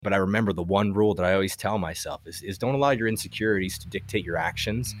But I remember the one rule that I always tell myself is don't allow your insecurities to dictate your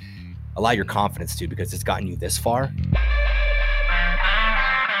actions. Allow your confidence to, because it's gotten you this far.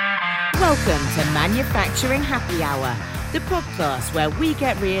 Welcome to Manufacturing Happy Hour, the podcast where we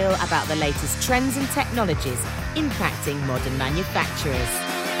get real about the latest trends and technologies impacting modern manufacturers.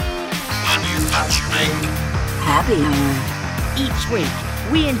 Manufacturing Happy Hour. Each week,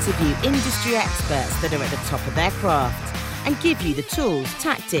 we interview industry experts that are at the top of their craft and give you the tools,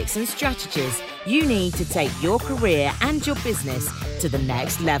 tactics and strategies you need to take your career and your business to the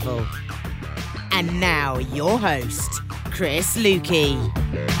next level. And now, your host, Chris Lukey.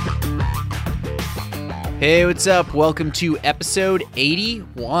 Hey, what's up? Welcome to episode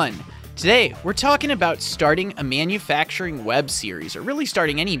 81. Today, we're talking about starting a manufacturing web series, or really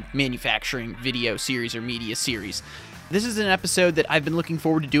starting any manufacturing video series or media series. This is an episode that I've been looking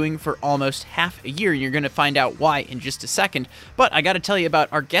forward to doing for almost half a year, and you're going to find out why in just a second. But I got to tell you about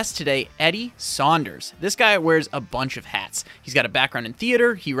our guest today, Eddie Saunders. This guy wears a bunch of hats. He's got a background in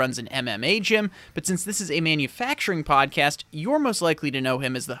theater, he runs an MMA gym, but since this is a manufacturing podcast, you're most likely to know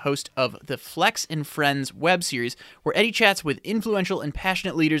him as the host of the Flex and Friends web series, where Eddie chats with influential and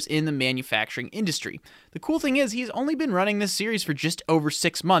passionate leaders in the manufacturing industry. The cool thing is, he's only been running this series for just over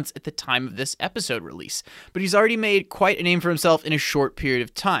 6 months at the time of this episode release, but he's already made quite a name for himself in a short period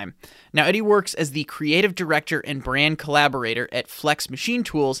of time. Now, Eddie works as the creative director and brand collaborator at Flex Machine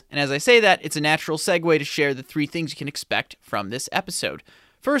Tools, and as I say that, it's a natural segue to share the 3 things you can expect from this episode.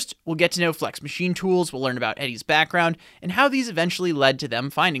 First, we'll get to know Flex Machine Tools, we'll learn about Eddie's background, and how these eventually led to them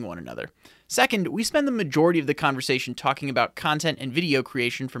finding one another. Second, we spend the majority of the conversation talking about content and video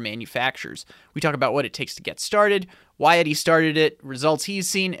creation for manufacturers. We talk about what it takes to get started, why Eddie started it, results he's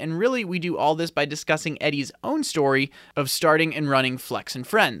seen, and really we do all this by discussing Eddie's own story of starting and running Flex and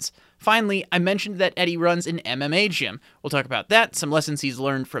Friends. Finally, I mentioned that Eddie runs an MMA gym. We'll talk about that, some lessons he's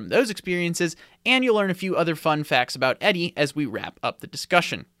learned from those experiences, and you'll learn a few other fun facts about Eddie as we wrap up the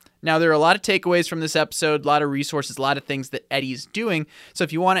discussion. Now, there are a lot of takeaways from this episode, a lot of resources, a lot of things that Eddie's doing. So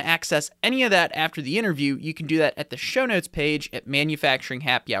if you want to access any of that after the interview, you can do that at the show notes page at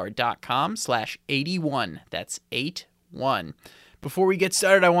manufacturinghappyhour.com/81. That's 81. Before we get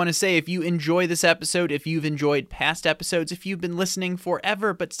started, I want to say if you enjoy this episode, if you've enjoyed past episodes, if you've been listening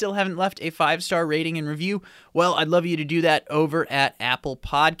forever but still haven't left a 5-star rating and review, well, I'd love you to do that over at Apple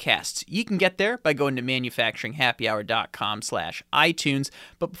Podcasts. You can get there by going to manufacturinghappyhour.com/iTunes.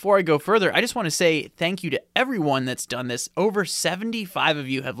 But before I go further, I just want to say thank you to everyone that's done this. Over 75 of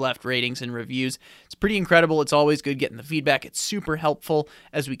you have left ratings and reviews. It's pretty incredible. It's always good getting the feedback. It's super helpful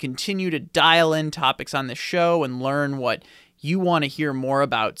as we continue to dial in topics on the show and learn what you want to hear more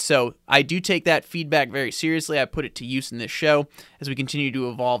about. So I do take that feedback very seriously. I put it to use in this show as we continue to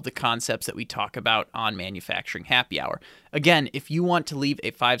evolve the concepts that we talk about on Manufacturing Happy Hour. Again, if you want to leave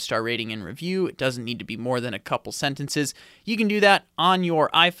a 5-star rating and review, it doesn't need to be more than a couple sentences. You can do that on your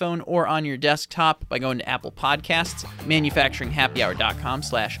iPhone or on your desktop by going to Apple Podcasts.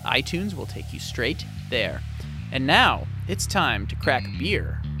 Manufacturinghappyhour.com/iTunes will take you straight there. And now it's time to crack a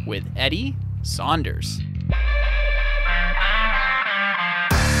beer with Eddie Saunders.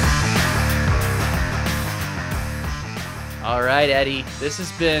 All right, Eddie, this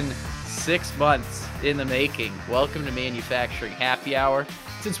has been 6 months in the making. Welcome to Manufacturing Happy Hour.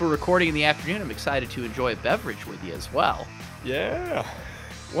 Since we're recording in the afternoon, I'm excited to enjoy a beverage with you as well. Yeah.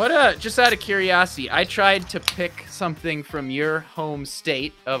 Just out of curiosity, I tried to pick something from your home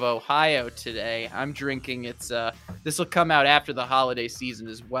state of Ohio today. I'm drinking, this will come out after the holiday season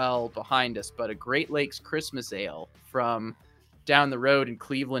as well behind us, but a Great Lakes Christmas Ale from down the road in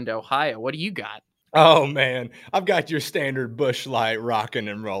Cleveland, Ohio. What do you got? Oh, man. I've got your standard Busch Light rocking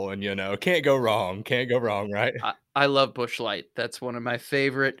and rolling, Can't go wrong. Can't go wrong, right? I love Busch Light. That's one of my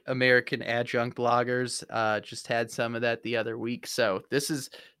favorite American adjunct lagers. Just had some of that the other week. So this is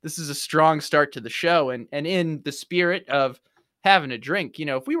a strong start to the show. And in the spirit of having a drink,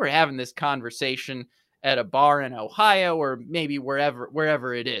 if we were having this conversation at a bar in Ohio or maybe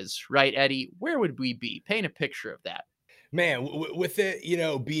wherever it is, right, Eddie, where would we be? Paint a picture of that. Man, with it,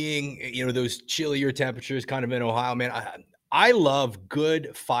 being, those chillier temperatures kind of in Ohio, man, I love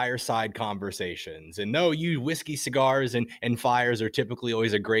good fireside conversations. And no, whiskey, cigars, and fires are typically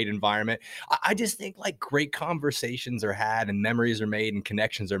always a great environment. I just think like great conversations are had and memories are made and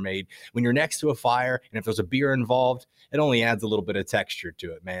connections are made when you're next to a fire. And if there's a beer involved, it only adds a little bit of texture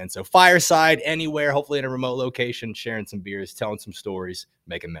to it, man. So fireside anywhere, hopefully in a remote location, sharing some beers, telling some stories,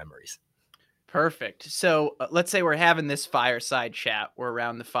 making memories. Perfect. So let's say we're having this fireside chat. We're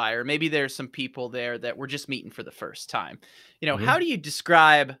around the fire. Maybe there's some people there that we're just meeting for the first time. How do you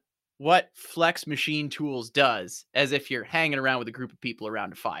describe what Flex Machine Tools does as if you're hanging around with a group of people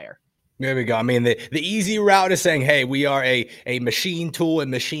around a fire. There we go. I mean, the easy route is saying, hey, we are a machine tool and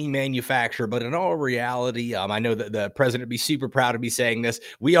machine manufacturer. But in all reality, I know that the president would be super proud to be saying this.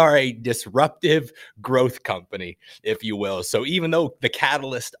 We are a disruptive growth company, if you will. So even though the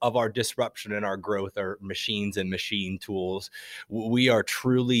catalyst of our disruption and our growth are machines and machine tools, we are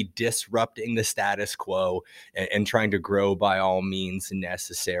truly disrupting the status quo and trying to grow by all means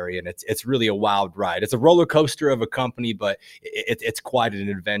necessary. And it's really a wild ride. It's a roller coaster of a company, but it's quite an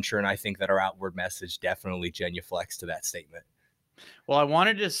adventure. And I think that our outward message definitely genuflects to that statement. Well, I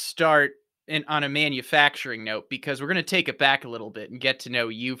wanted to start on a manufacturing note because we're going to take it back a little bit and get to know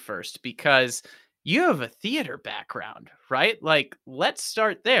you first, because you have a theater background, right? Like, let's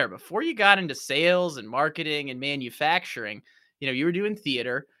start there. Before you got into sales and marketing and manufacturing, you were doing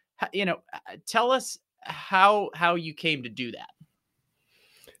theater. Tell us how you came to do that.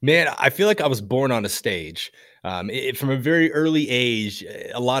 Man, I feel like I was born on a stage. From a very early age,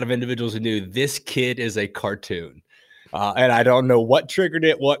 a lot of individuals knew this kid is a cartoon. And I don't know what triggered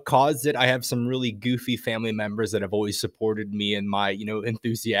it, what caused it. I have some really goofy family members that have always supported me in my,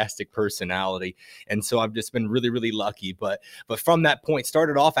 enthusiastic personality. And so I've just been really, really lucky. But from that point,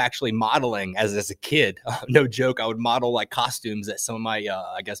 started off actually modeling as a kid. No joke. I would model like costumes that some of my,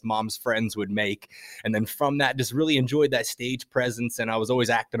 mom's friends would make. And then from that, just really enjoyed that stage presence. And I was always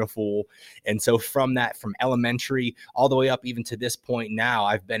acting a fool. And so from elementary all the way up even to this point now,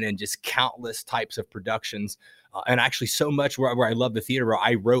 I've been in just countless types of productions. And actually so much where I love the theater, where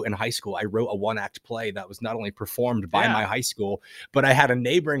I wrote in high school, I wrote a one-act play that was not only performed by my high school, but I had a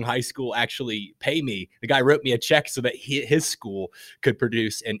neighboring high school actually pay me. The guy wrote me a check so that his school could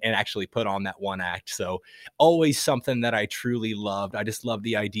produce and actually put on that one act. So always something that I truly loved. I just love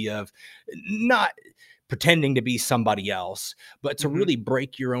the idea of not pretending to be somebody else, but to really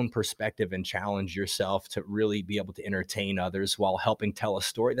break your own perspective and challenge yourself to really be able to entertain others while helping tell a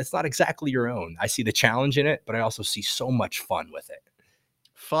story that's not exactly your own. I see the challenge in it, but I also see so much fun with it.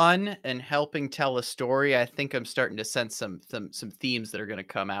 Fun and helping tell a story. I think I'm starting to sense some themes that are going to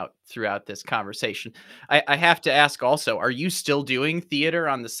come out throughout this conversation. I have to ask also, are you still doing theater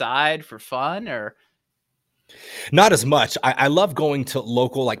on the side for fun, or? Not as much. I love going to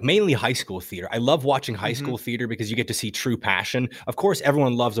local, like mainly high school theater. I love watching high school theater because you get to see true passion. Of course,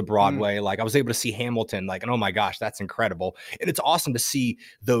 everyone loves a Broadway. Like I was able to see Hamilton, and oh my gosh, that's incredible. And it's awesome to see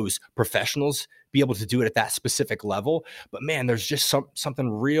those professionals be able to do it at that specific level. But man, there's just something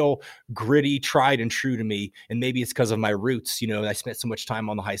real gritty, tried and true to me. And maybe it's because of my roots. I spent so much time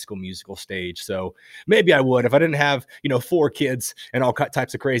on the High School Musical stage. So maybe I would, if I didn't have, 4 kids and all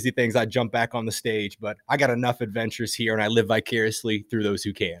types of crazy things, I'd jump back on the stage. But I got enough adventures here and I live vicariously through those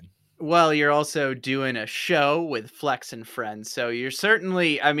who can. Well, you're also doing a show with Flex and Friends. So you're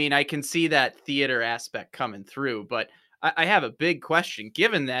certainly, I can see that theater aspect coming through, but I have a big question.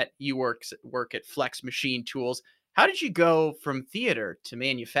 Given that you work at Flex Machine Tools, how did you go from theater to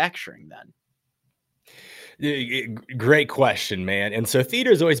manufacturing then? Great question, man. And so theater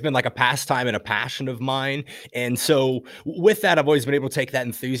has always been like a pastime and a passion of mine. And so with that, I've always been able to take that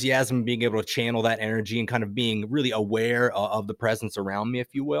enthusiasm, being able to channel that energy and kind of being really aware of the presence around me,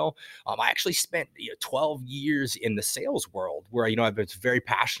 if you will. I actually spent 12 years in the sales world where, I've been very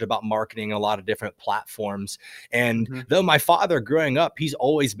passionate about marketing a lot of different platforms. And though my father growing up, he's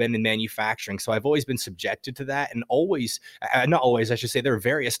always been in manufacturing. So I've always been subjected to that. And not always, I should say, there are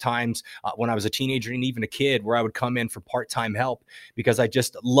various times when I was a teenager and even a kid where I would come in for part-time help because I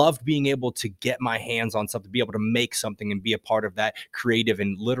just loved being able to get my hands on something, be able to make something and be a part of that creative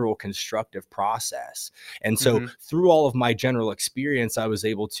and literal constructive process. And so through all of my general experience, I was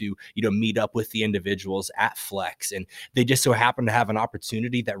able to, meet up with the individuals at Flex, and they just so happened to have an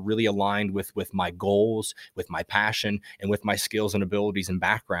opportunity that really aligned with my goals, with my passion, and with my skills and abilities and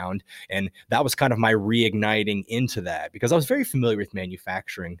background. And that was kind of my reigniting into that because I was very familiar with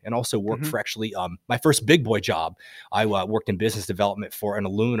manufacturing and also worked for actually my first big boy job. I worked in business development for an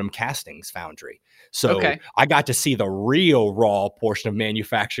aluminum castings foundry. So I got to see the real raw portion of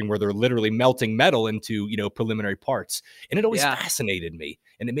manufacturing where they're literally melting metal into, preliminary parts. And it always fascinated me.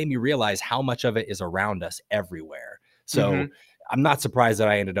 And it made me realize how much of it is around us everywhere. So I'm not surprised that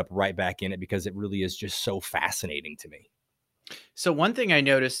I ended up right back in it because it really is just so fascinating to me. So one thing I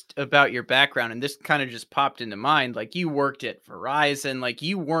noticed about your background, and this kind of just popped into mind, like you worked at Verizon, like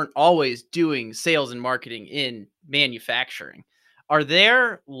you weren't always doing sales and marketing in manufacturing. Are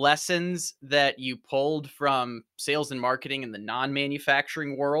there lessons that you pulled from sales and marketing in the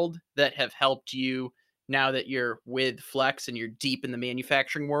non-manufacturing world that have helped you now that you're with Flex and you're deep in the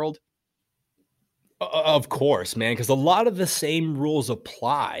manufacturing world? Of course, man, because a lot of the same rules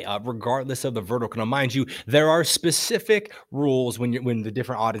apply, regardless of the vertical. Now, mind you, there are specific rules when the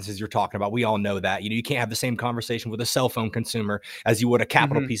different audiences you're talking about. We all know that. You can't have the same conversation with a cell phone consumer as you would a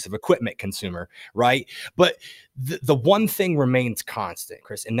capital piece of equipment consumer, right? But the one thing remains constant,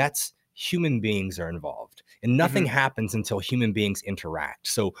 Chris, and that's human beings are involved. And nothing happens until human beings interact.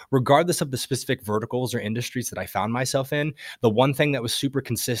 So regardless of the specific verticals or industries that I found myself in, the one thing that was super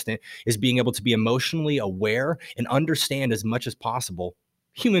consistent is being able to be emotionally aware and understand as much as possible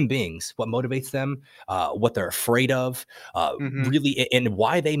human beings, what motivates them, what they're afraid of, really, and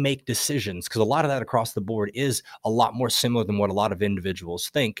why they make decisions. Because a lot of that across the board is a lot more similar than what a lot of individuals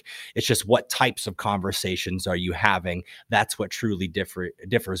think. It's just what types of conversations are you having? That's what truly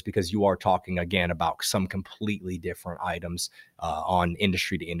differs, because you are talking again about some completely different items on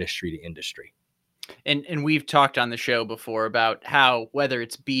industry to industry to industry. And we've talked on the show before about how whether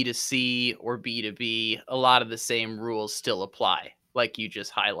it's B2C or B2B, a lot of the same rules still apply, like you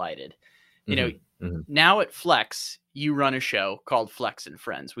just highlighted. You know, now at Flex, you run a show called Flex and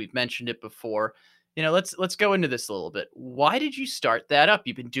Friends. We've mentioned it before. You know, let's go into this a little bit. Why did you start that up?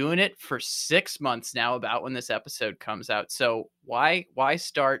 You've been doing it for 6 months now, about when this episode comes out. So why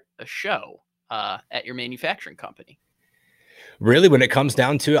start a show at your manufacturing company? Really, when it comes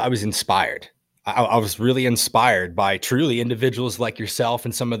down to it, I was inspired. I was really inspired by truly individuals like yourself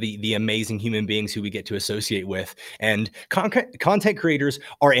and some of the amazing human beings who we get to associate with. And content creators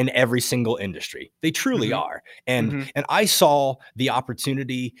are in every single industry. They truly are. And I saw the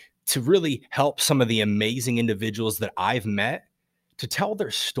opportunity to really help some of the amazing individuals that I've met to tell their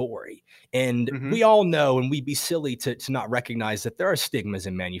story. And we all know, and we'd be silly to not recognize that there are stigmas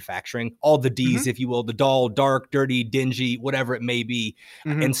in manufacturing, all the D's, if you will, the dull, dark, dirty, dingy, whatever it may be.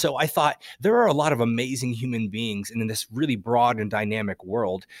 And so I thought there are a lot of amazing human beings in this really broad and dynamic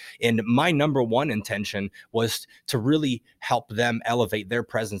world. And my number one intention was to really help them elevate their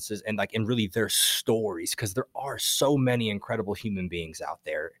presences and really their stories, because there are so many incredible human beings out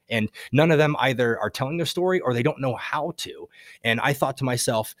there. And none of them either are telling their story or they don't know how to. And I thought to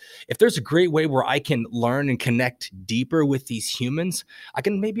myself, if there's a great way where I can learn and connect deeper with these humans, I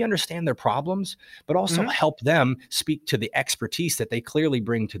can maybe understand their problems, but also help them speak to the expertise that they clearly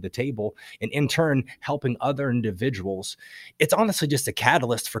bring to the table. And in turn, helping other individuals. It's honestly just a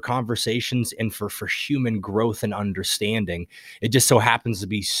catalyst for conversations and for human growth and understanding. It just so happens to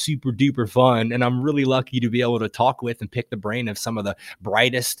be super duper fun. And I'm really lucky to be able to talk with and pick the brain of some of the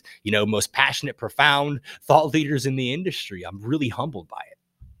brightest, most passionate, profound thought leaders in the industry. I'm really humbled by it.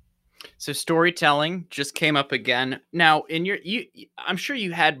 So storytelling just came up again. Now, I'm sure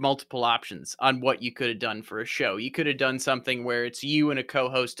you had multiple options on what you could have done for a show. You could have done something where it's you and a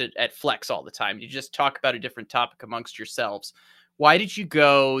co-host at Flex all the time. You just talk about a different topic amongst yourselves. Why did you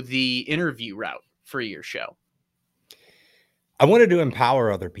go the interview route for your show? I wanted to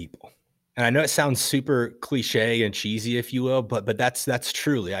empower other people. And I know it sounds super cliche and cheesy, if you will, but that's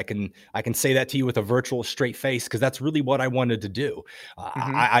truly, I can say that to you with a virtual straight face, because that's really what I wanted to do.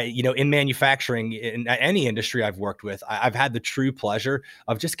 In manufacturing, in any industry I've worked with, I've had the true pleasure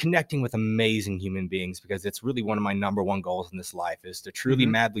of just connecting with amazing human beings, because it's really one of my number one goals in this life, is to truly,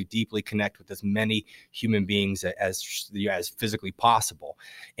 madly, deeply connect with as many human beings as physically possible.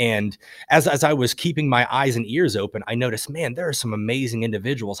 And as I was keeping my eyes and ears open, I noticed, man, there are some amazing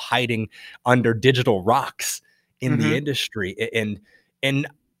individuals hiding under digital rocks in the industry. And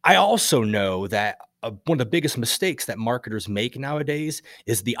I also know that one of the biggest mistakes that marketers make nowadays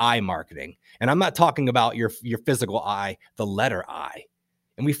is the eye marketing. And I'm not talking about your physical eye, the letter I.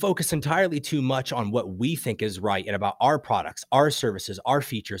 And we focus entirely too much on what we think is right and about our products, our services, our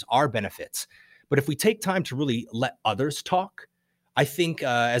features, our benefits. But if we take time to really let others talk, I think,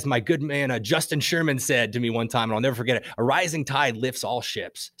 as my good man Justin Sherman said to me one time, and I'll never forget it, a rising tide lifts all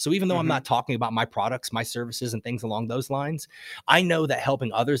ships. So even though I'm not talking about my products, my services, and things along those lines, I know that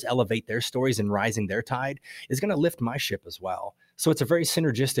helping others elevate their stories and rising their tide is going to lift my ship as well. So it's a very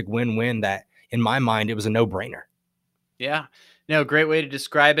synergistic win-win that, in my mind, it was a no-brainer. Yeah. No, great way to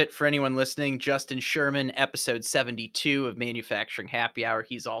describe it for anyone listening. Justin Sherman, episode 72 of Manufacturing Happy Hour.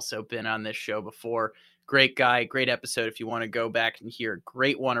 He's also been on this show before. Great guy, great episode if you want to go back and hear a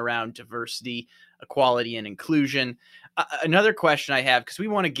great one around diversity, equality, and inclusion. Another question I have, because we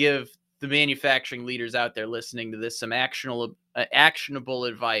want to give the manufacturing leaders out there listening to this some actionable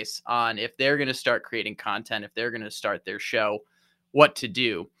advice on if they're going to start creating content, if they're going to start their show, what to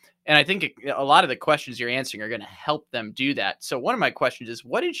do. And I think a lot of the questions you're answering are going to help them do that. So one of my questions is,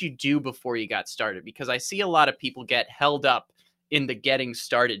 what did you do before you got started? Because I see a lot of people get held up in the getting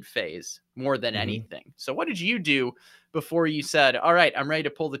started phase more than anything. So what did you do before you said, all right, I'm ready to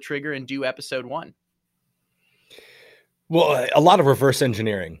pull the trigger and do episode 1? Well, a lot of reverse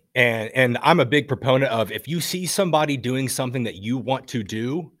engineering, and I'm a big proponent of, if you see somebody doing something that you want to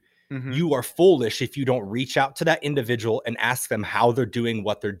do, Mm-hmm. you are foolish if you don't reach out to that individual and ask them how they're doing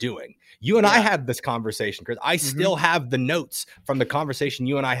what they're doing. You and I Yeah. had this conversation, Chris. I Mhm. still have the notes from the conversation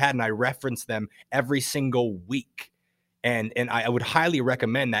you and I had, and I reference them every single week. And I would highly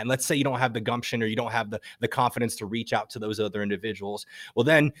recommend that. And let's say you don't have the gumption, or you don't have the confidence to reach out to those other individuals. Well,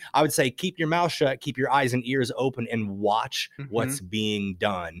 then I would say keep your mouth shut, keep your eyes and ears open, and watch Mhm. what's being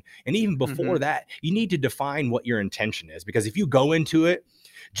done. And even before Mhm. that, you need to define what your intention is, because if you go into it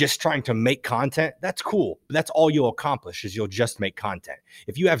just trying to make content, that's cool. But that's all you'll accomplish, is you'll just make content.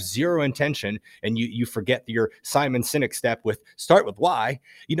 If you have zero intention and you forget your Simon Sinek step with start with why, I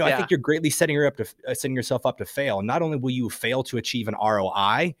Yeah. think you're greatly setting yourself up to fail. Not only will you fail to achieve an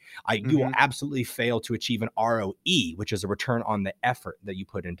ROI, you will Mhm. absolutely fail to achieve an ROE, which is a return on the effort that you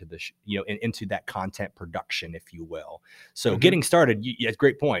put into into that content production, if you will. So Mhm. getting started, yeah,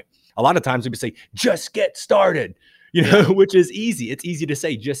 great point. A lot of times we would say, just get started. Which is easy. It's easy to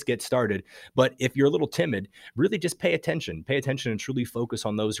say, just get started. But if you're a little timid, really just pay attention and truly focus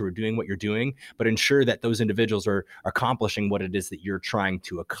on those who are doing what you're doing, but ensure that those individuals are accomplishing what it is that you're trying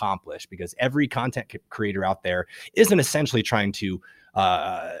to accomplish, because every content creator out there isn't essentially trying to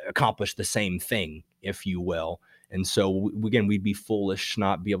accomplish the same thing, if you will. And so again, we'd be foolish to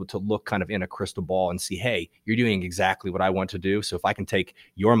not be able to look kind of in a crystal ball and see, hey, you're doing exactly what I want to do. So if I can take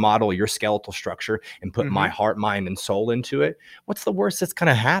your model, your skeletal structure, and put my Mhm. heart, mind, and soul into it, what's the worst that's going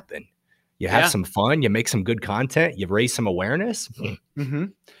to happen? You have Yeah. some fun, you make some good content, you raise some awareness. Mm-hmm.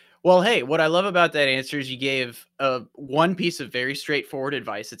 Well, hey, what I love about that answer is you gave one piece of very straightforward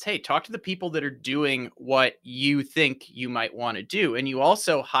advice. It's, hey, talk to the people that are doing what you think you might want to do. And you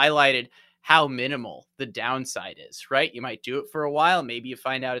also highlighted how minimal the downside is, right? You might do it for a while. Maybe you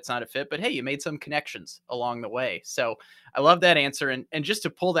find out it's not a fit, but hey, you made some connections along the way. So I love that answer. And just to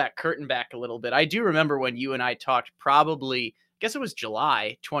pull that curtain back a little bit, I do remember when you and I talked, probably, I guess it was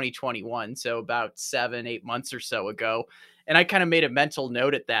July 2021. So about 7-8 months or so ago. And I kind of made a mental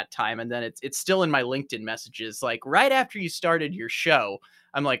note at that time. And then it's still in my LinkedIn messages. Like right after you started your show,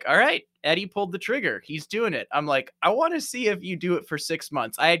 I'm like, all right, Eddie pulled the trigger. He's doing it. I'm like, I want to see if you do it for 6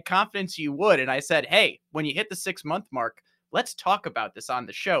 months. I had confidence you would. And I said, hey, when you hit the 6-month mark, let's talk about this on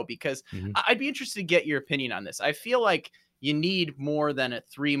the show, because Mhm. I'd be interested to get your opinion on this. I feel like you need more than a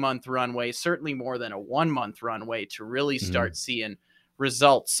 3-month runway, certainly more than a 1-month runway to really start seeing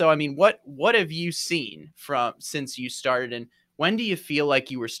results. So, I mean, what have you seen from since you started, and when do you feel like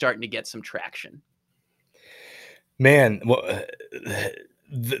you were starting to get some traction? Man, well,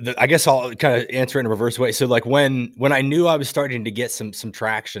 I guess I'll kind of answer it in a reverse way. So like when I knew I was starting to get some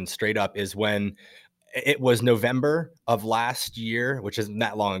traction straight up is when it was November of last year, which isn't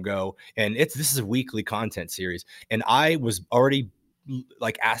that long ago. And this is a weekly content series. And I was already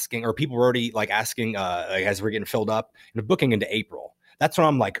like asking, or people were already like asking, like as we're getting filled up and booking into April. That's when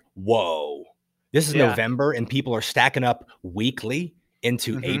I'm like, whoa, this is Yeah. November and people are stacking up weekly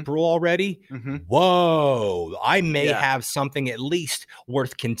into Mhm. April already. Mhm. Whoa, I may Yeah. have something at least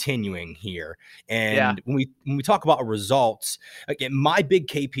worth continuing here. Yeah. And when we talk about results, again, my big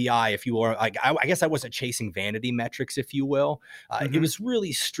KPI, if you are like, I guess I wasn't chasing vanity metrics, if you will. It Mhm. was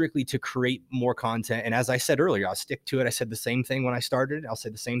really strictly to create more content. And as I said earlier, I'll stick to it. I said the same thing when I started. I'll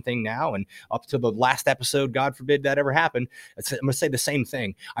say the same thing now. And up to the last episode, God forbid that ever happened, I'm going to say the same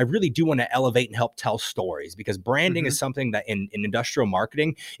thing. I really do want to elevate and help tell stories, because branding is something that in industrial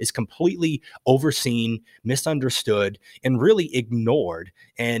marketing is completely overseen, misunderstood, and really ignored.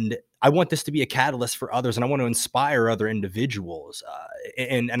 And I want this to be a catalyst for others, and I want to inspire other individuals.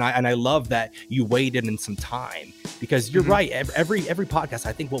 And I love that you waited in some time, because you're right. Every podcast,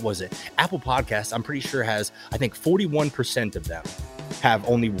 I think, what was it? Apple Podcasts, I'm pretty sure has, I think 41% of them have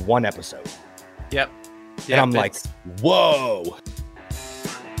only one episode. Yep. And I'm like, whoa.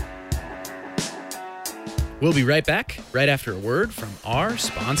 We'll be right back, right after a word from our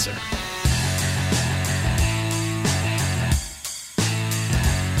sponsor.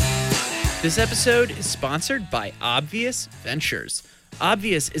 This episode is sponsored by Obvious Ventures.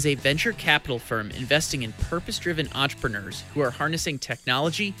 Obvious is a venture capital firm investing in purpose-driven entrepreneurs who are harnessing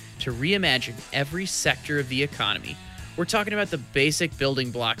technology to reimagine every sector of the economy. We're talking about the basic building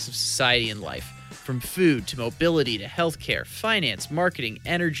blocks of society and life, from food to mobility to healthcare, finance, marketing,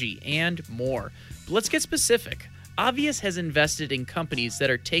 energy, and more. But let's get specific. Obvious has invested in companies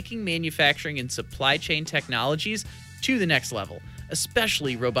that are taking manufacturing and supply chain technologies to the next level,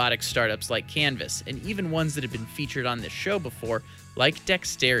 especially robotic startups like Canvas, and even ones that have been featured on this show before, like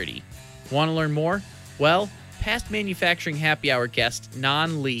Dexterity. Want to learn more? Well, past Manufacturing Happy Hour guest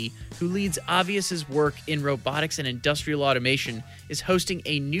Nan Lee who leads Obvious's work in robotics and industrial automation, is hosting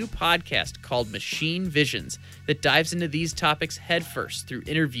a new podcast called Machine Visions that dives into these topics headfirst through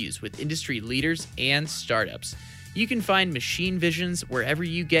interviews with industry leaders and startups. You can find Machine Visions wherever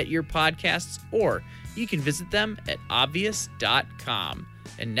you get your podcasts, or you can visit them at obvious.com.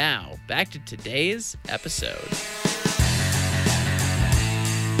 And now, back to today's episode.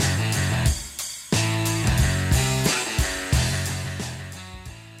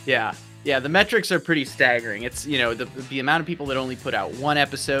 Yeah, the metrics are pretty staggering. It's, the amount of people that only put out one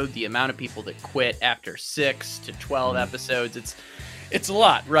episode, the amount of people that quit after 6 to 12 episodes. It's a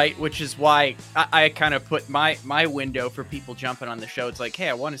lot, right? Which is why I kind of put my window for people jumping on the show. It's like, hey,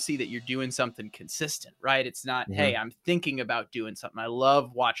 I want to see that you're doing something consistent, right? It's not, hey, I'm thinking about doing something. I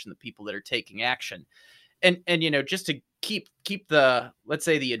love watching the people that are taking action. And just to keep the, let's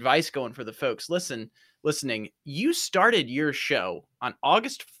say, the advice going for the folks listening, you started your show on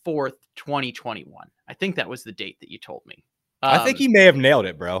August 4th, 2021. I think that was the date that you told me. I think he may have nailed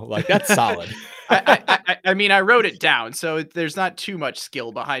it, bro. Like, that's solid. I mean, I wrote it down, so there's not too much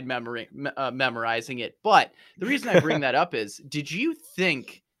skill behind memorizing it. But the reason I bring that up is, did you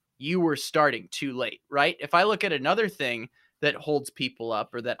think you were starting too late, right? If I look at another thing that holds people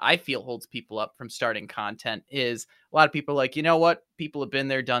up, or that I feel holds people up from starting content, is a lot of people are like, you know what? People have been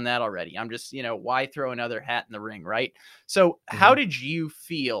there, done that already. I'm just, why throw another hat in the ring, right? So how did you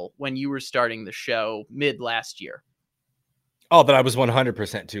feel when you were starting the show mid last year? Oh, that I was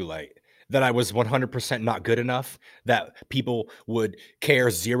 100% too late. That I was 100% not good enough. That people would care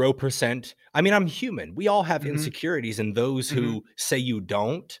 0%. I mean, I'm human. We all have insecurities, and those who say you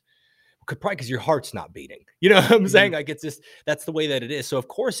don't, probably because your heart's not beating. You know what I'm saying? Like, it's just, that's the way that it is. So of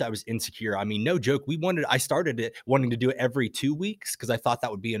course I was insecure. I mean, no joke. I started it wanting to do it every 2 weeks because I thought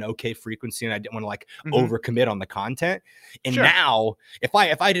that would be an okay frequency, and I didn't want to like overcommit on the content. And now if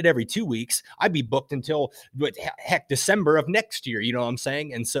I did every 2 weeks, I'd be booked until December of next year. You know what I'm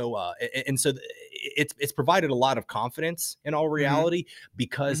saying? And so it's provided a lot of confidence in all reality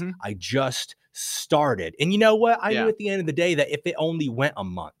because I just started. And you know what? I knew at the end of the day that if it only went a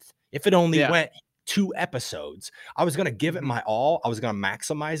month, if it only went 2 episodes, I was going to give it my all. I was going to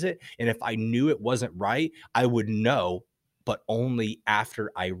maximize it. And if I knew it wasn't right, I would know, but only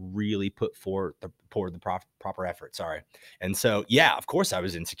after I really poured the proper effort. Sorry. And so, yeah, of course I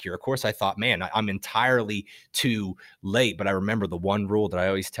was insecure. Of course I thought, man, I'm entirely too late. But I remember the one rule that I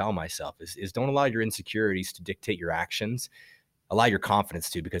always tell myself is don't allow your insecurities to dictate your actions. Allow your confidence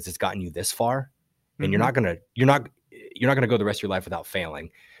to, because it's gotten you this far, and you're not going to go the rest of your life without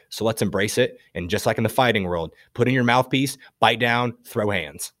failing. So let's embrace it. And just like in the fighting world, put in your mouthpiece, bite down, throw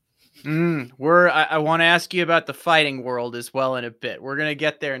hands. I want to ask you about the fighting world as well in a bit. We're going to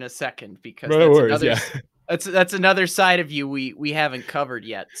get there in a second, because that's another side of you we haven't covered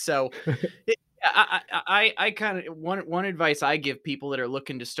yet. So I kind of, one advice I give people that are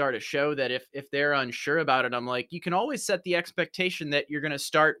looking to start a show, that if they're unsure about it, I'm like, you can always set the expectation that you're going to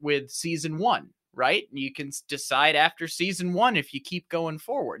start with season 1. Right? You can decide after season 1 if you keep going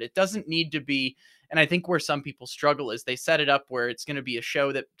forward. It doesn't need to be, and I think where some people struggle is they set it up where it's going to be a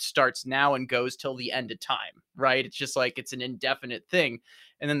show that starts now and goes till the end of time, right? It's just like it's an indefinite thing.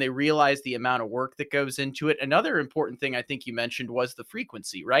 And then they realize the amount of work that goes into it. Another important thing I think you mentioned was the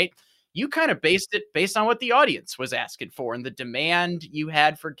frequency, right? You kind of based it based on what the audience was asking for and the demand you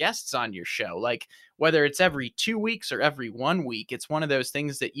had for guests on your show. Like, whether it's every 2 weeks or every 1 week, it's one of those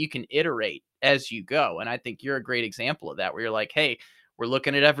things that you can iterate as you go. And I think you're a great example of that, where you're like, hey, we're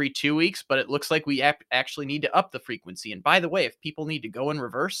looking at every 2 weeks, but it looks like we actually need to up the frequency. And by the way, if people need to go in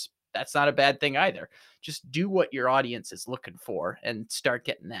reverse, that's not a bad thing either. Just do what your audience is looking for and start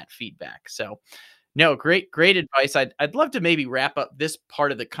getting that feedback. So no, great advice. I'd love to maybe wrap up this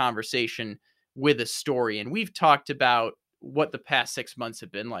part of the conversation with a story. And we've talked about what the past 6 months have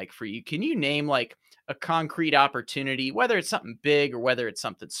been like for you. Can you name like a concrete opportunity, whether it's something big or whether it's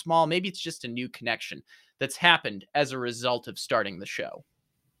something small? Maybe it's just a new connection that's happened as a result of starting the show.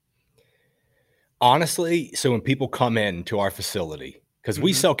 Honestly, so when people come in to our facility, because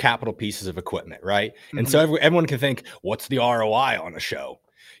we sell capital pieces of equipment, right? And so everyone can think, what's the ROI on a show?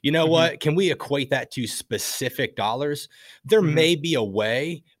 You know what? Can we equate that to specific dollars? There may be a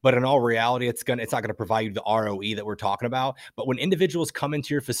way, but in all reality, it's not going to provide you the ROE that we're talking about. But when individuals come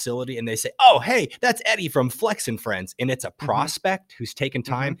into your facility and they say, oh, hey, that's Eddie from Flex and Friends, and it's a prospect who's taken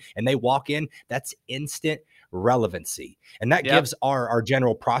time and they walk in, that's instant relevancy. And that gives our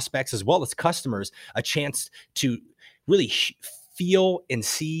general prospects as well as customers a chance to really feel and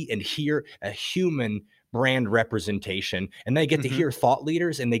see and hear a human brand representation, and they get to hear thought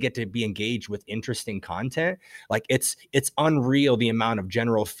leaders, and they get to be engaged with interesting content. Like it's unreal the amount of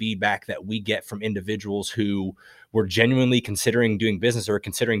general feedback that we get from individuals who were genuinely considering doing business or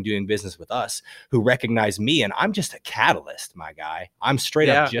considering doing business with us, who recognize me, and I'm just a catalyst, my guy. I'm straight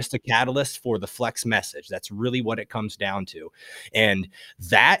up just a catalyst for the Flex message. That's really what it comes down to. And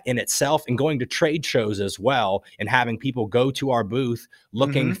that in itself, and going to trade shows as well, and having people go to our booth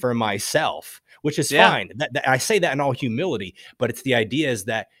looking for myself, which is fine. That I say that in all humility, but it's the idea is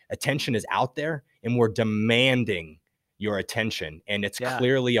that attention is out there and we're demanding your attention, and it's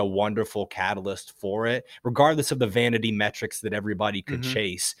clearly a wonderful catalyst for it, regardless of the vanity metrics that everybody could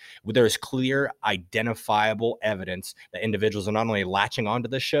chase. There's clear, identifiable evidence that individuals are not only latching onto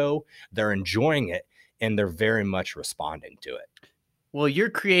the show, they're enjoying it, and they're very much responding to it. Well, you're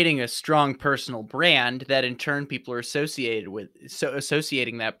creating a strong personal brand that in turn people are associating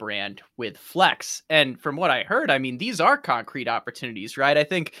that brand with Flex. And from what I heard, I mean, these are concrete opportunities, right? I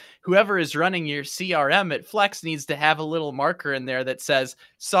think whoever is running your CRM at Flex needs to have a little marker in there that says,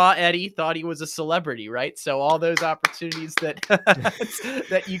 saw Eddie, thought he was a celebrity, right? So all those opportunities that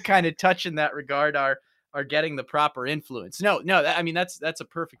that you kind of touch in that regard are getting the proper influence. No, I mean, that's a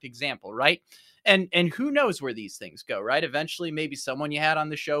perfect example, right? And who knows where these things go, right? Eventually, maybe someone you had on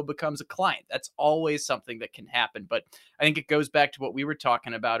the show becomes a client. That's always something that can happen. But I think it goes back to what we were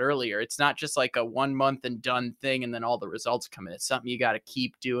talking about earlier. It's not just like a 1 month and done thing and then all the results come in. It's something you got to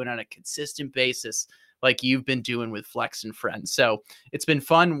keep doing on a consistent basis, like you've been doing with Flex and Friends. So it's been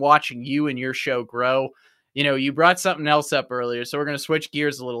fun watching you and your show grow. You know, you brought something else up earlier, so we're going to switch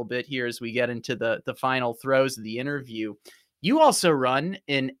gears a little bit here as we get into the final throes of the interview. You also run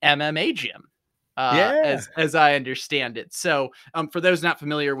an MMA gym. As I understand it. So for those not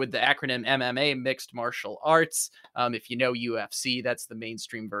familiar with the acronym MMA, Mixed Martial Arts, if you know UFC, that's the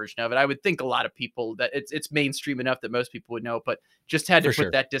mainstream version of it. I would think a lot of people that it's mainstream enough that most people would know, but just had to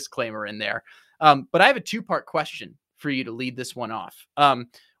put that disclaimer in there. But I have a 2-part question for you to lead this one off.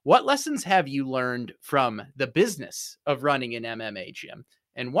 What lessons have you learned from the business of running an MMA gym?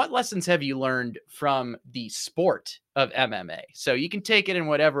 And what lessons have you learned from the sport of MMA? So you can take it in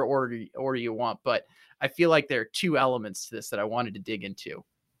whatever order you want, but I feel like there are 2 elements to this that I wanted to dig into.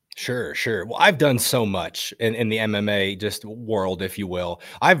 Sure. Well, I've done so much in the MMA just world, if you will.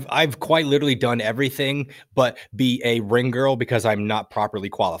 I've quite literally done everything but be a ring girl because I'm not properly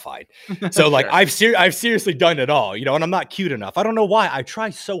qualified. So like I've seriously done it all, you know, and I'm not cute enough. I don't know why. I try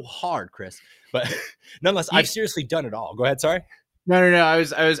so hard, Chris, but nonetheless, I've seriously done it all. Go ahead. Sorry. No. I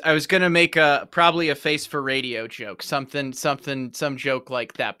was gonna make probably a face for radio joke, some joke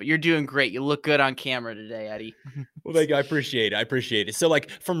like that. But you're doing great. You look good on camera today, Eddie. Well, thank you. I appreciate it. So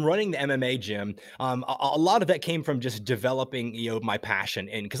like from running the MMA gym, a lot of that came from just developing, you know, my passion.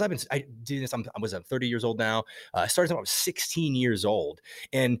 And because I do this, I was 30 years old now. I started when I was 16 years old.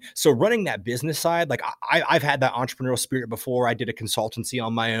 And so running that business side, like I've had that entrepreneurial spirit before. I did a consultancy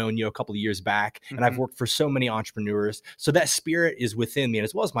on my own, you know, a couple of years back, and I've worked for so many entrepreneurs. So that spirit is within me, and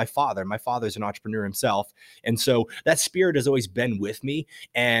as well as my father. My father's an entrepreneur himself. And so that spirit has always been with me,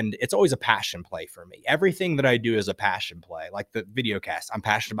 and it's always a passion play for me. Everything that I do is a passion play. Like the video cast, I'm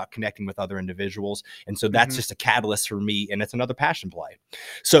passionate about connecting with other individuals. And so that's just a catalyst for me, and it's another passion play.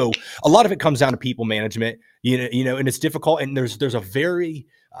 So a lot of it comes down to people management, you know, and it's difficult. And there's a very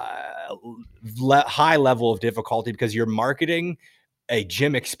high level of difficulty because you're marketing a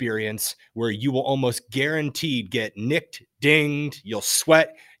gym experience where you will almost guaranteed get nicked, dinged, you'll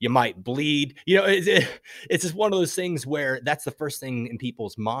sweat, you might bleed. You know, it's just one of those things where that's the first thing in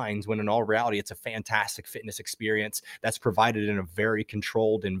people's minds, when in all reality, it's a fantastic fitness experience that's provided in a very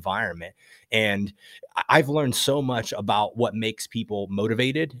controlled environment. And I've learned so much about what makes people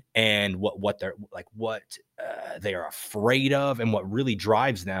motivated and what they're like, what they are afraid of, and what really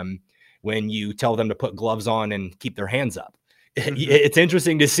drives them when you tell them to put gloves on and keep their hands up. It's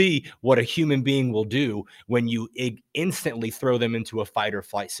interesting to see what a human being will do when you instantly throw them into a fight or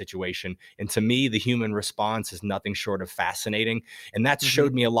flight situation. And to me, the human response is nothing short of fascinating. And that's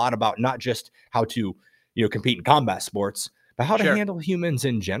showed me a lot about not just how to, you know, compete in combat sports, but how to handle humans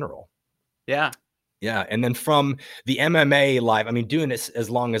in general. Yeah. And then from the MMA life, I mean, doing this as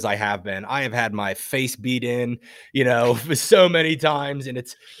long as I have been, I have had my face beat in, you know, so many times. And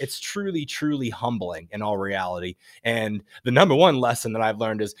it's truly, truly humbling in all reality. And the number one lesson that I've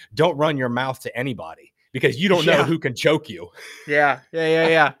learned is don't run your mouth to anybody, because you don't know Yeah. who can choke you. Yeah.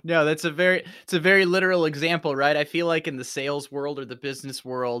 No, it's a very literal example, right? I feel like in the sales world or the business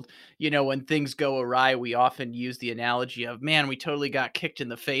world, when things go awry, we often use the analogy of, man, we totally got kicked in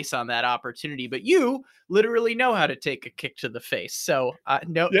the face on that opportunity, but you literally know how to take a kick to the face. So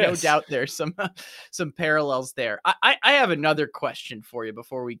no Yes. doubt there's some parallels there. I have another question for you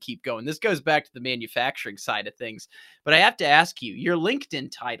before we keep going. This goes back to the manufacturing side of things, but I have to ask you, your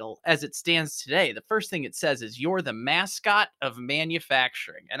LinkedIn title as it stands today, the first thing it says is you're the mascot of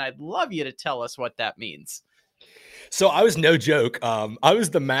manufacturing. And I'd love you to tell us what that means. So I was no joke. I was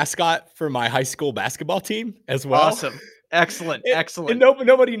the mascot for my high school basketball team as well. Awesome. Excellent. And Excellent.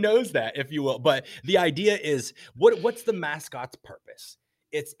 nobody knows that, if you will. But the idea is, what's the mascot's purpose?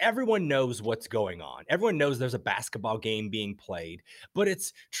 It's everyone knows what's going on. Everyone knows there's a basketball game being played, but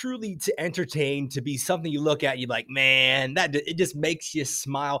it's truly to entertain, to be something you look at, you're like, man, it just makes you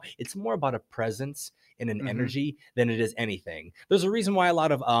smile. It's more about a presence and an energy than it is anything. There's a reason why a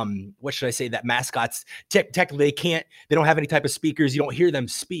lot of what should I say, that mascots technically they don't have any type of speakers. You don't hear them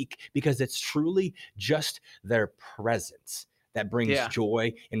speak because it's truly just their presence that brings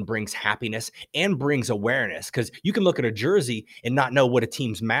joy and brings happiness and brings awareness. Because you can look at a jersey and not know what a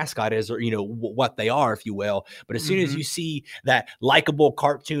team's mascot is, or what they are, if you will. But as soon as you see that likable,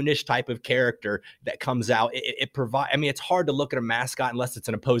 cartoonish type of character that comes out, it provides. I mean, it's hard to look at a mascot unless it's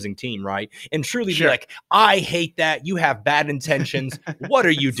an opposing team, right? And truly be like, I hate that. You have bad intentions. What are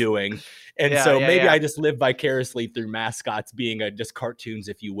you doing? And maybe I just live vicariously through mascots being just cartoons,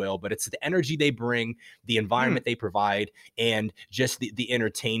 if you will. But it's the energy they bring, the environment they provide, and just the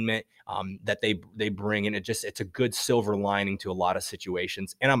entertainment that they bring. And it's a good silver lining to a lot of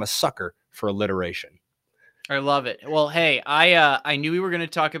situations. And I'm a sucker for alliteration. I love it. Well, hey, I knew we were going to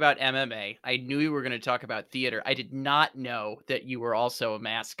talk about MMA. I knew we were going to talk about theater. I did not know that you were also a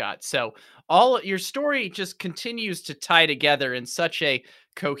mascot. So your story just continues to tie together in such a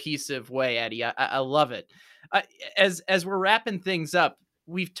cohesive way, Eddie. I love it. As we're wrapping things up,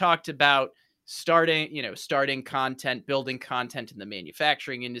 we've talked about starting content, building content in the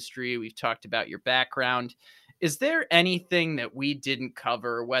manufacturing industry. We've talked about your background. Is there anything that we didn't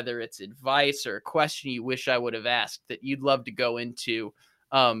cover, whether it's advice or a question you wish I would have asked, that you'd love to go into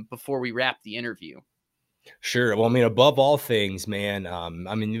before we wrap the interview? Sure. Well, I mean, above all things, man,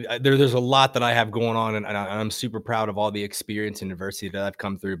 there's a lot that I have going on, and I'm super proud of all the experience and adversity that I've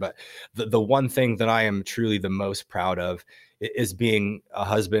come through. But the one thing that I am truly the most proud of is being a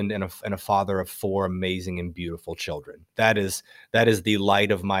husband and a father of 4 amazing and beautiful children. That is the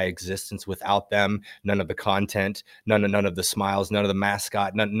light of my existence. Without them, none of the content, none of the smiles, none of the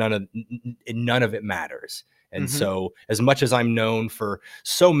mascot, none of it matters. And so, as much as I'm known for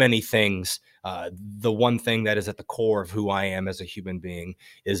so many things, the one thing that is at the core of who I am as a human being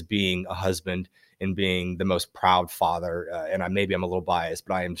is being a husband and being the most proud father. And maybe I'm a little biased,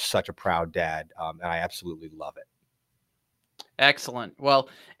 but I am such a proud dad, and I absolutely love it. Excellent. Well,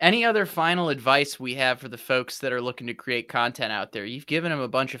 any other final advice we have for the folks that are looking to create content out there? You've given them a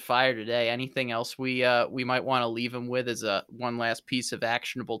bunch of fire today. Anything else we might want to leave them with as one last piece of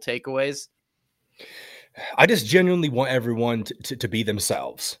actionable takeaways? I just genuinely want everyone to be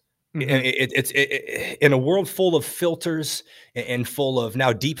themselves. It's in a world full of filters and full of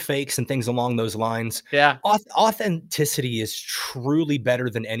now deep fakes and things along those lines. Yeah. Authenticity is truly better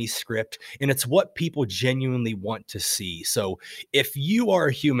than any script, and it's what people genuinely want to see. So if you are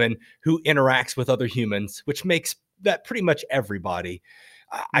a human who interacts with other humans, which makes that pretty much everybody,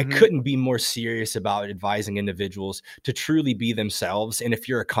 I couldn't be more serious about advising individuals to truly be themselves. And if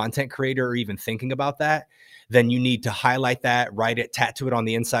you're a content creator or even thinking about that, then you need to highlight that, write it, tattoo it on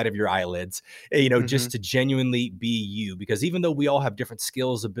the inside of your eyelids, just to genuinely be you. Because even though we all have different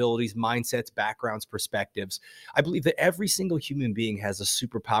skills, abilities, mindsets, backgrounds, perspectives, I believe that every single human being has a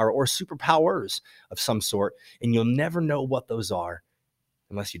superpower or superpowers of some sort. And you'll never know what those are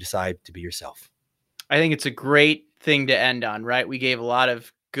unless you decide to be yourself. I think it's a great thing to end on, right? We gave a lot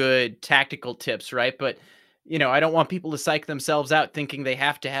of good tactical tips, right? But, I don't want people to psych themselves out thinking they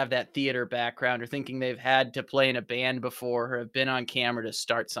have to have that theater background or thinking they've had to play in a band before or have been on camera to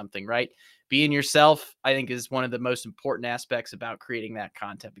start something, right? Being yourself, I think, is one of the most important aspects about creating that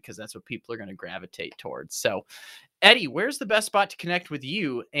content, because that's what people are going to gravitate towards. So, Eddie, where's the best spot to connect with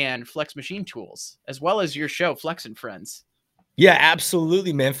you and Flex Machine Tools, as well as your show, Flex and Friends? Yeah,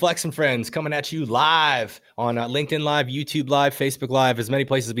 absolutely, man. Flex and Friends coming at you live on LinkedIn Live, YouTube Live, Facebook Live, as many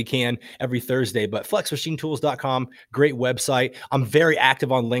places as we can every Thursday. But flexmachinetools.com, great website. I'm very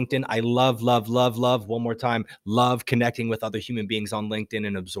active on LinkedIn. I love, one more time, love connecting with other human beings on LinkedIn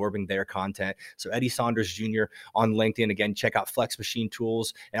and absorbing their content. So Eddie Saunders Jr. on LinkedIn. Again, check out Flex Machine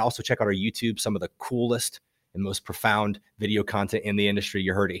Tools and also check out our YouTube, some of the coolest and most profound video content in the industry.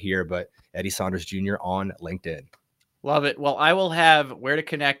 You heard it here, but Eddie Saunders Jr. on LinkedIn. Love it. Well, I will have where to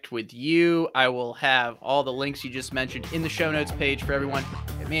connect with you. I will have all the links you just mentioned in the show notes page for everyone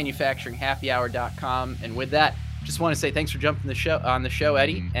at manufacturinghappyhour.com. And with that, just want to say thanks for jumping on the show,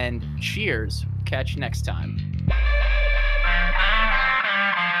 Eddie, and cheers. Catch you next time.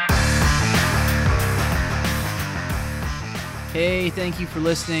 Hey, thank you for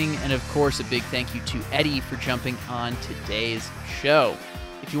listening. And of course, a big thank you to Eddie for jumping on today's show.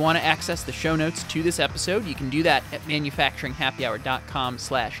 If you want to access the show notes to this episode, you can do that at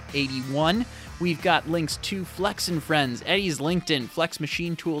manufacturinghappyhour.com/81. We've got links to Flex and Friends, Eddie's LinkedIn, Flex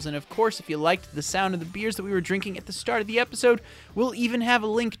Machine Tools, and of course, if you liked the sound of the beers that we were drinking at the start of the episode, we'll even have a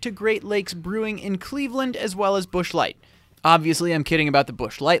link to Great Lakes Brewing in Cleveland, as well as Busch Light. Obviously, I'm kidding about the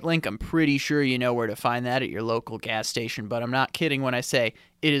Busch Light link. I'm pretty sure you know where to find that at your local gas station, but I'm not kidding when I say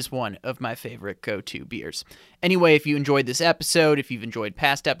it is one of my favorite go-to beers. Anyway, if you enjoyed this episode, if you've enjoyed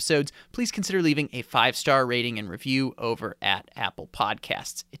past episodes, please consider leaving a 5-star rating and review over at Apple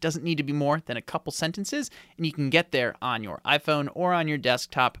Podcasts. It doesn't need to be more than a couple sentences, and you can get there on your iPhone or on your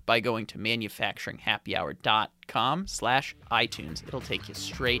desktop by going to manufacturinghappyhour.com/iTunes. It'll take you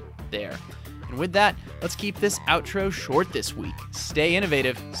straight there. And with that, let's keep this outro short this week. Stay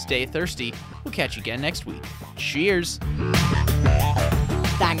innovative, stay thirsty. We'll catch you again next week. Cheers.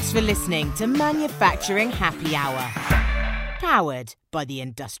 Thanks for listening to Manufacturing Happy Hour, powered by the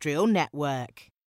Industrial Network.